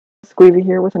Squeevy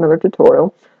here with another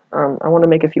tutorial. I want to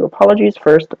make a few apologies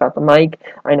first about the mic.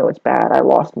 I know it's bad. I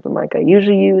lost the mic I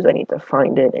usually use. I need to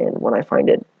find it, and when I find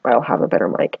it, I'll have a better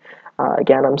mic.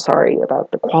 Again, I'm sorry about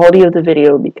the quality of the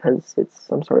video because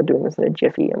I'm sort of doing this in a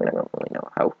jiffy. I mean, I don't really know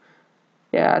how.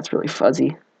 Yeah, it's really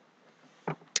fuzzy.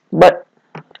 But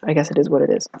I guess it is what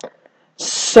it is.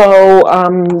 So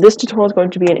this tutorial is going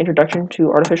to be an introduction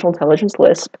to artificial intelligence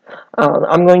Lisp.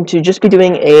 I'm going to just be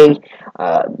doing a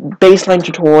baseline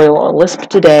tutorial on Lisp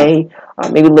today.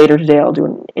 Maybe later today I'll do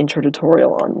an intro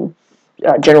tutorial on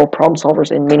general problem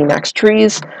solvers in minimax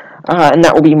trees, and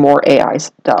that will be more AI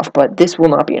stuff. But this will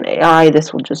not be an AI.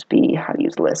 This will just be how to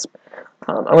use Lisp.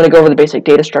 I'm going to go over the basic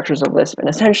data structures of Lisp and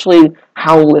essentially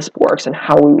how Lisp works and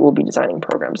how we will be designing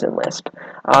programs in Lisp.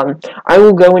 I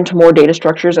will go into more data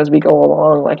structures as we go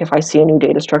along. Like if I see a new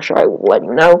data structure, I will let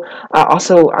you know.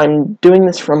 Also, I'm doing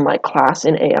this from my class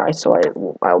in AI, so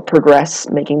I'll progress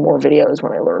making more videos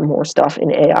when I learn more stuff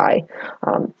in AI.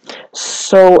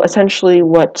 So essentially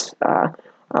what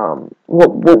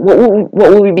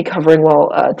will we be covering?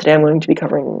 Well, today I'm going to be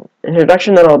covering an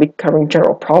introduction, then I'll be covering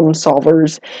general problem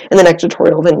solvers in the next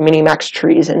tutorial, then minimax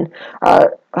trees and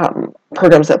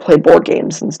programs that play board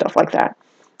games and stuff like that.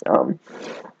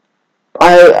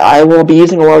 I will be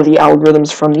using a lot of the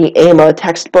algorithms from the AMA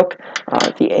textbook.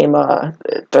 The AMA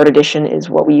 3rd edition is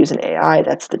what we use in AI.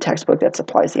 That's the textbook that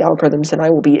supplies the algorithms, and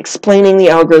I will be explaining the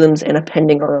algorithms and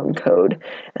appending our own code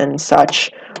and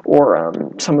such, or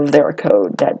some of their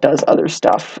code that does other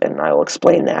stuff, and I will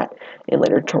explain that in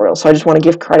later tutorials. So I just want to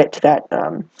give credit to that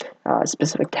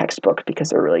specific textbook because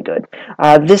they're really good.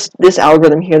 This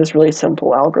algorithm here, this really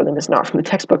simple algorithm, is not from the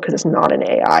textbook because it's not an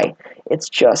AI. It's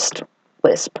just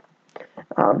Lisp.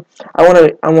 I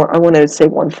want to say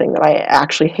one thing, that I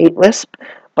actually hate Lisp,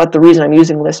 but the reason I'm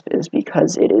using Lisp is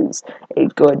because it is a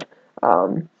good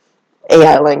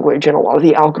AI language, and a lot of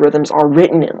the algorithms are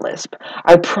written in Lisp.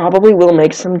 I probably will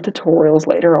make some tutorials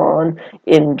later on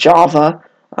in Java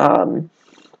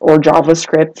or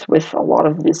JavaScript with a lot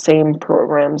of the same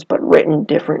programs but written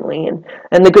differently.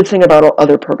 And the good thing about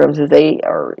other programs is they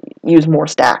use more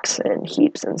stacks and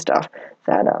heaps and stuff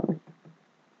that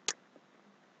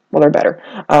well, they're better.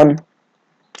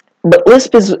 But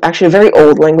Lisp is actually a very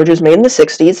old language. It was made in the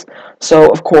 60s,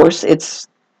 so of course it's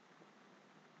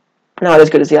not as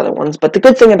good as the other ones. But the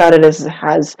good thing about it is it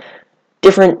has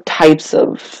different types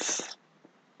of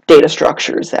data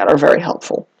structures that are very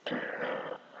helpful.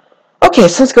 Okay,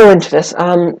 so let's go into this.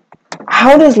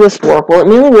 How does Lisp work? Well, it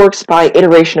mainly works by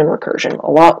iteration and recursion, a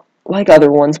lot like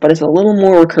other ones, but it's a little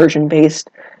more recursion-based,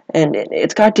 and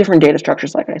it's got different data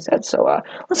structures, like I said. So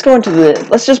let's go into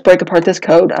let's just break apart this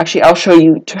code. Actually, I'll show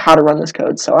you how to run this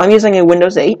code. So I'm using a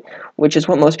Windows 8, which is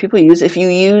what most people use. If you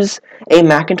use a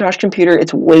Macintosh computer,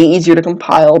 it's way easier to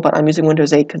compile, but I'm using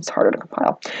Windows 8 because it's harder to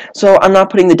compile. So I'm not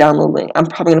putting the download link. I'm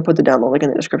probably going to put the download link in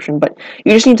the description, but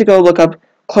you just need to go look up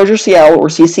ClojureCL or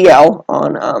CCL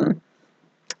on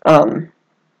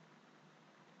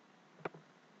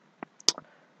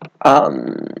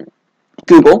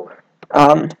Google,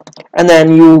 and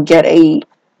then you get a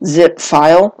zip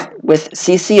file with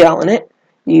CCL in it.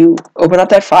 You open up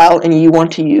that file and you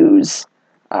want to use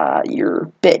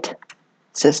your bit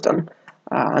system.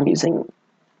 I'm using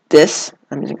this.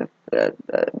 I'm using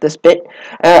this bit.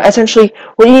 Essentially,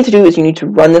 what you need to do is you need to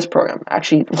run this program.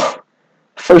 Actually,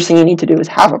 first thing you need to do is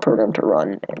have a program to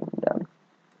run. And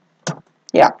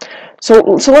yeah, so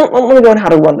let me go on how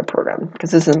to run the program,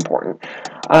 because this is important.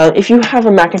 If you have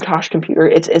a Macintosh computer,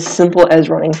 it's as simple as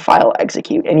running file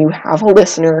execute, and you have a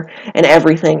listener and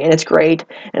everything, and it's great,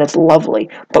 and it's lovely.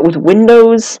 But with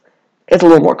Windows, it's a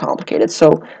little more complicated.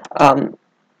 So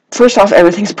first off,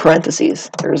 everything's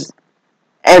parentheses.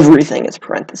 Everything is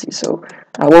parentheses. So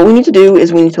what we need to do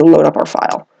is we need to load up our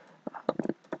file.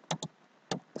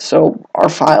 So our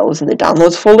file is in the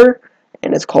downloads folder,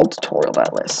 and it's called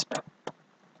tutorial.lisp.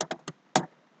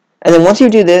 And then once you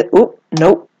do this,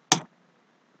 nope.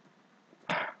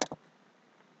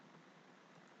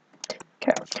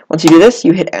 Okay, once you do this,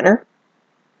 you hit enter.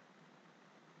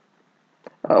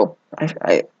 Oh,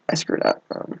 I screwed up.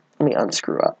 Let me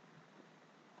unscrew up.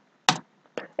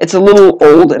 It's a little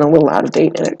old and a little out of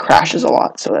date, and it crashes a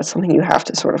lot, so that's something you have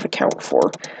to sort of account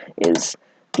for, is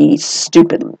the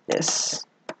stupidness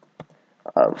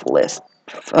of Lisp,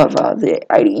 of the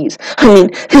IDEs. I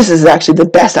mean, this is actually the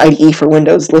best IDE for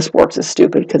Windows. Lisp works is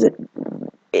stupid because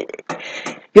you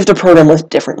have to program Lisp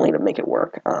differently to make it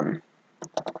work.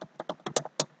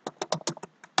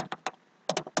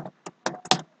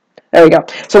 There we go.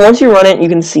 So once you run it, you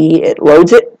can see it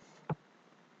loads it.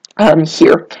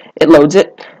 Here, it loads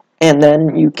it, and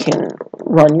then you can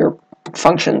run your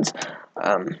functions.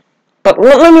 But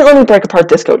let me break apart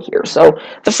this code here. So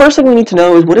the first thing we need to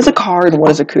know is what is a car and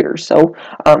what is a cooter. So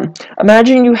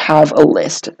imagine you have a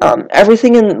list.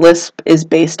 Everything in Lisp is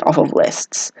based off of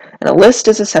lists, and a list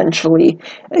is essentially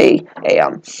an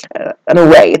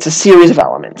array. It's a series of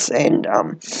elements, and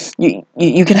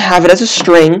you can have it as a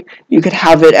string, you could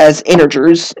have it as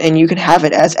integers, and you can have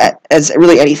it as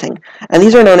really anything. And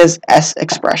these are known as S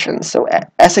expressions. So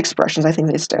S expressions, I think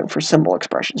they stand for symbol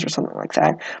expressions or something like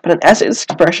that. But an S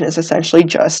expression is essentially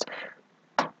just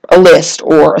a list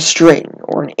or a string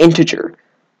or an integer.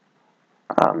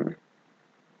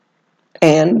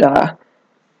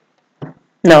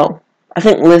 No, I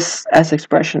think list S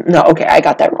expression. No, okay, I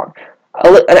got that wrong.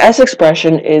 An S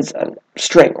expression is a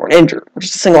string or an integer, which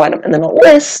is a single item, and then a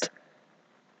list.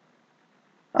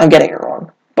 I'm getting it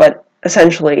wrong, but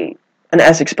essentially, an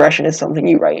S expression is something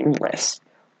you write in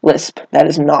Lisp. That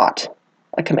is not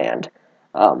a command.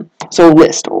 So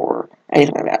list or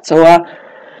anything like that. So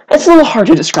it's a little hard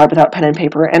to describe without pen and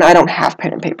paper, and I don't have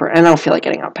pen and paper, and I don't feel like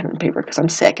getting out pen and paper because I'm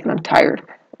sick and I'm tired,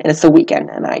 and it's the weekend,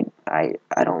 and I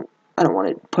don't want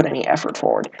to put any effort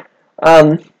forward.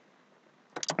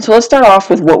 So let's start off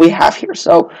with what we have here.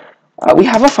 So we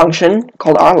have a function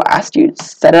called ourLast. You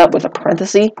set it up with a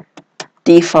parenthesis,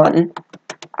 defun,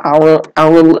 our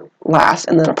last,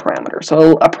 and then a parameter.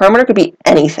 So a parameter could be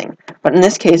anything, but in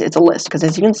this case it's a list, because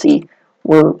as you can see,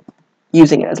 we're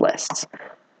using it as lists.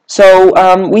 So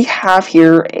we have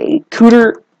here a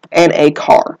cooter and a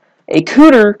car. A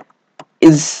cooter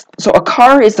is, so a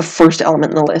car is the first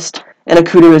element in the list, and a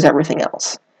cooter is everything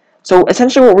else. So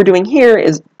essentially what we're doing here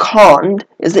is cond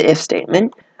is the if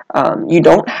statement. You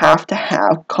don't have to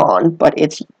have cond, but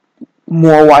it's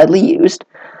more widely used.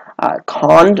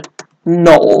 Cond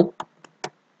null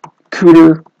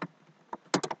cooter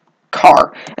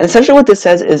car. And essentially what this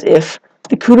says is if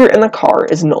the cooter and the car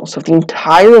is null, so if the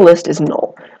entire list is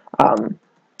null,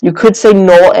 you could say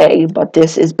null A, but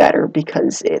this is better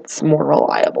because it's more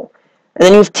reliable. And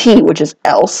then you have T, which is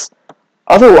else.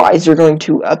 Otherwise, you're going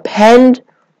to append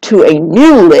to a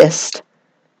new list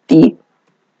the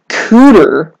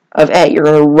cooter of A. You're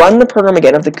going to run the program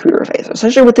again of the cooter of A. So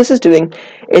essentially what this is doing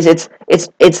is it's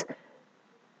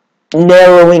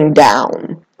narrowing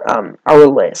down our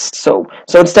list. So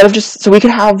instead of just, so we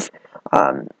could have,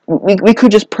 we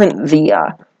could just print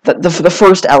the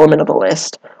first element of the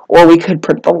list, or we could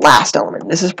print the last element.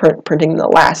 This is printing the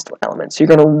last element. So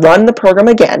you're going to run the program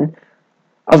again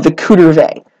of the cooter of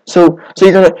A. So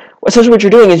you're going to, essentially what you're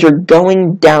doing is you're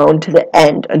going down to the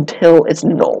end until it's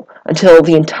null, until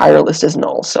the entire list is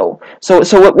null. So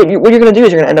what you're going to do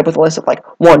is you're going to end up with a list of like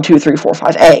 1, 2, 3, 4,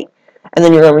 5, A. And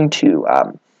then you're going to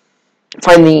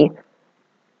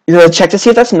you're going to check to see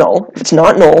if that's null. If it's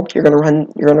not null, you're going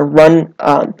to run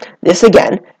this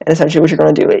again, and essentially what you're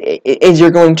going to do is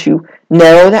you're going to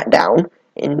narrow that down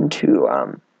into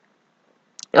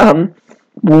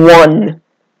one.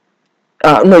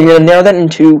 No, you're going to narrow that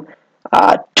into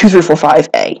 2, 3, 4, 5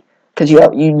 A, because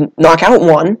you knock out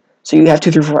 1, so you have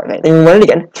 2, 3, 4, 5 A. Then you run it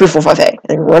again, 3, 4, 5 A. And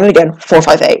then you run it again, 4,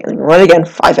 5 A. And then you run it again,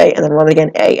 5 A. And then run it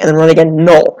again, A. And then run it again,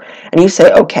 null. And you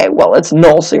say, okay, well, it's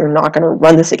null, so you're not going to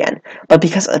run this again. But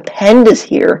because append is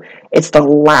here, it's the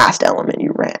last element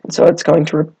you ran. So it's going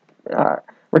to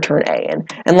return A.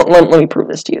 And let me prove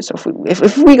this to you. So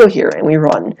if we go here and we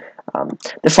run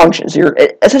the functions,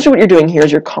 essentially what you're doing here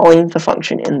is you're calling the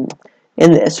function in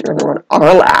this. You're going to run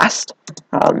ourLast.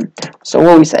 So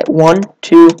what do we say? 1,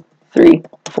 2, 3,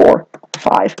 4,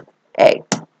 5, A.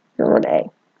 You're going to run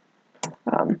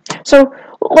A. So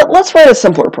let's write a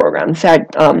simpler program. In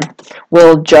fact,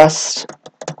 we'll just...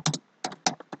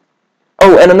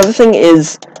 Oh, and another thing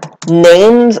is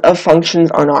names of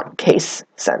functions are not case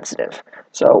sensitive.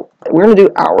 So we're going to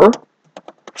do our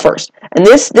first. And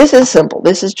this is simple.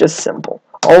 This is just simple.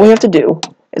 All we have to do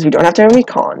is we don't have to have any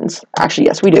cons. Actually,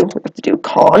 yes, we do. We have to do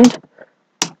cond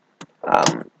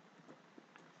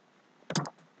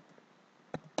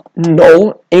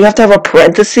null, and you have to have a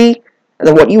parenthesis and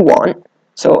then what you want.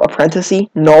 So a parenthesis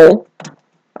null.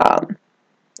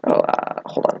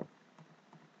 Hold on.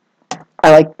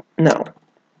 I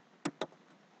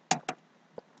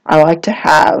like to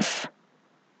have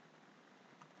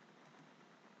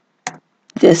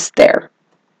this there.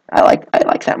 I like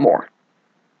that more.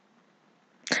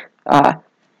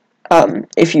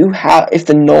 If you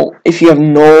have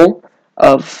null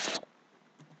of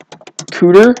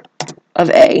cooter of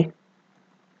A,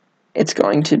 it's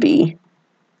going to be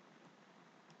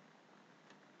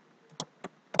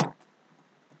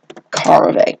car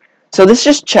of A. So this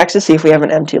just checks to see if we have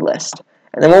an empty list.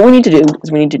 And then what we need to do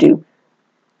is we need to do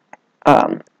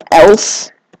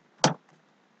else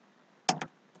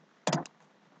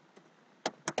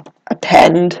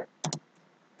append,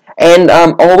 and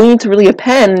all we need to really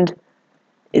append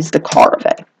is the car of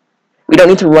A. We don't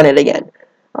need to run it again.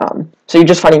 So you're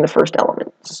just finding the first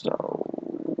element. So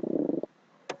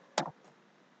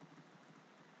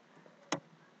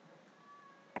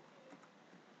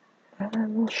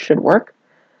should work.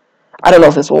 I don't know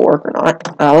if this will work or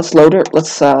not. Let's load it.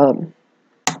 Let's load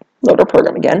our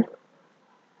program again.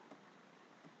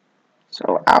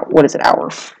 So what is it? Our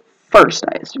first,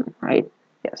 I assume, right?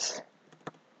 Yes.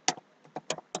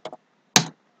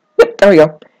 Yep. There we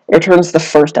go. It returns the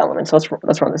first element. So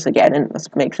let's run this again, and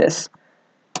let's make this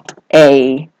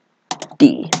A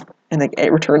D, and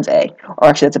it returns A. Or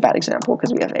actually, that's a bad example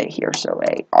because we have A here, so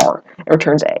A R. It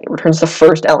returns A. It returns the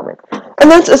first element, and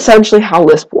that's essentially how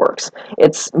Lisp works.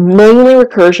 It's mainly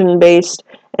recursion based,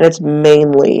 and it's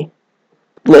mainly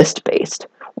list based,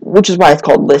 which is why it's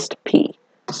called LisP.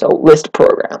 So list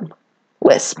program,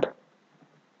 Lisp.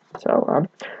 So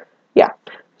yeah.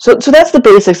 So that's the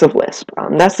basics of Lisp.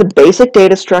 That's the basic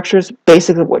data structures,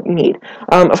 basically what you need.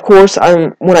 Of course,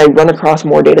 when I run across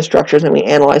more data structures and we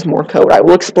analyze more code, I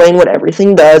will explain what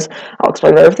everything does, I'll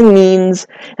explain what everything means,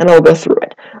 and I'll go through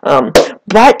it.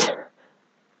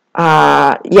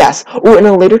 Yes. Oh, in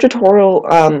a later tutorial,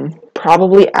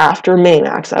 probably after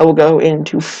Minimax, I will go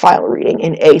into file reading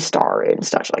and A star and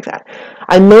such like that.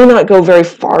 I may not go very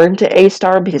far into A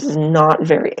star because it's not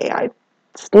very AI.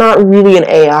 It's not really an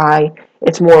AI.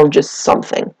 It's more of just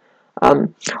something. I'll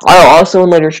also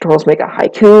in later tutorials make a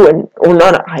haiku, or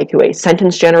not a haiku, a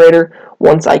sentence generator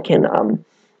once I can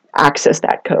access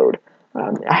that code.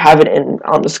 I have it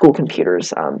on the school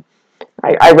computers.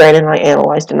 I ran it and I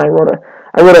analyzed it, and I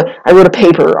wrote a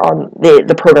paper on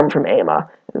the program from AMA.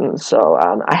 And so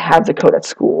I have the code at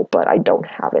school, but I don't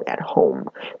have it at home.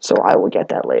 So I will get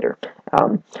that later.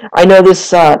 I know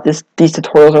these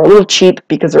tutorials are a little cheap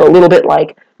because they're a little bit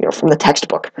like from the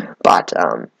textbook, but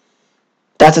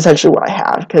that's essentially what I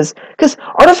have. Because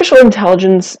artificial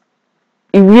intelligence,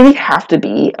 you really have to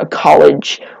be a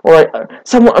college or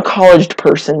somewhat a colleged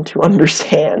person to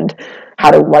understand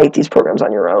how to write these programs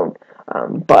on your own.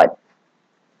 But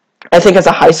I think as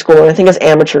a high schooler, I think as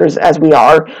amateurs as we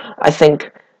are, I think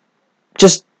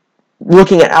just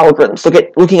looking at algorithms,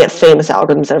 looking at famous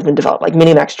algorithms that have been developed, like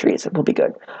minimax trees, will be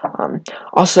good.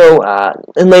 Also,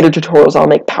 in later tutorials, I'll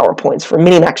make PowerPoints for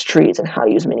minimax trees and how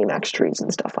to use minimax trees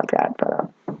and stuff like that. But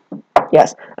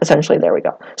yes, essentially, there we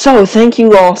go. So, thank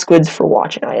you all, squids, for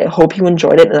watching. I hope you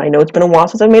enjoyed it, and I know it's been a while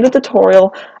since I made a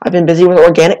tutorial. I've been busy with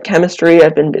organic chemistry,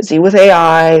 I've been busy with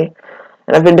AI,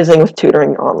 and I've been busy with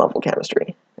tutoring on-level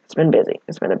chemistry. It's been busy.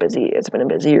 It's been a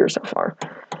busy year so far.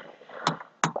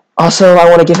 Also, I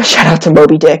want to give a shout out to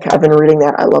Moby Dick. I've been reading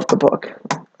that. I love the book.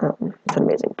 It's an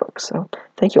amazing book. So,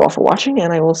 thank you all for watching,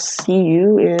 and I will see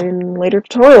you in later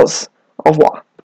tutorials. Au revoir.